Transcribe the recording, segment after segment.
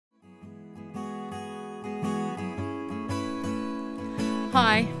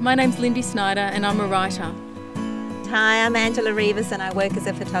Hi, my name's Lindy Schneider and I'm a writer. Hi, I'm Angela Rivas and I work as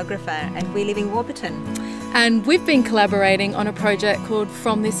a photographer and we live in Warburton. And we've been collaborating on a project called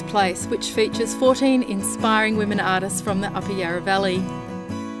From This Place, which features 14 inspiring women artists from the Upper Yarra Valley.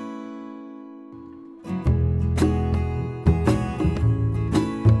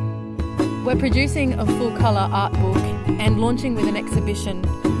 We're producing a full-colour art book and launching with an exhibition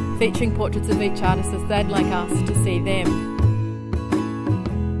featuring portraits of each artist as they'd like us to see them.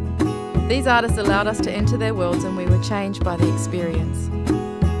 These artists allowed us to enter their worlds and we were changed by the experience.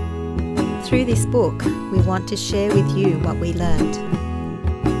 Through this book, we want to share with you what we learned.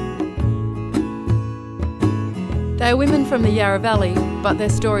 They are women from the Yarra Valley, but their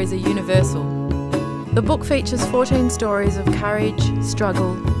stories are universal. The book features 14 stories of courage,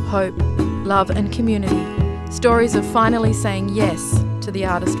 struggle, hope, love and community. Stories of finally saying yes to the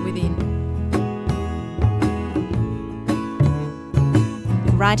artist within.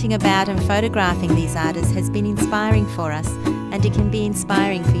 Writing about and photographing these artists has been inspiring for us, and it can be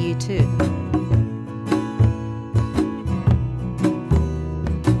inspiring for you too.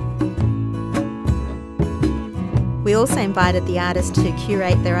 We also invited the artists to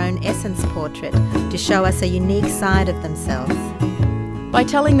curate their own essence portrait to show us a unique side of themselves. By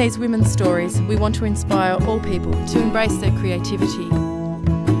telling these women's stories, we want to inspire all people to embrace their creativity.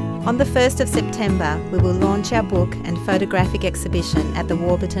 On the 1st of September, we will launch our book and photographic exhibition at the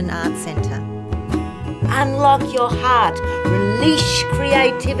Warburton Art Centre. Unlock your heart, release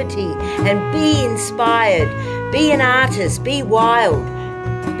creativity and be inspired. Be an artist, be wild,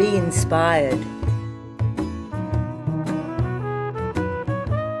 be inspired.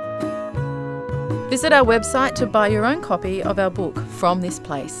 Visit our website to buy your own copy of our book, From This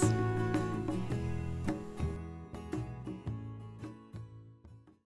Place.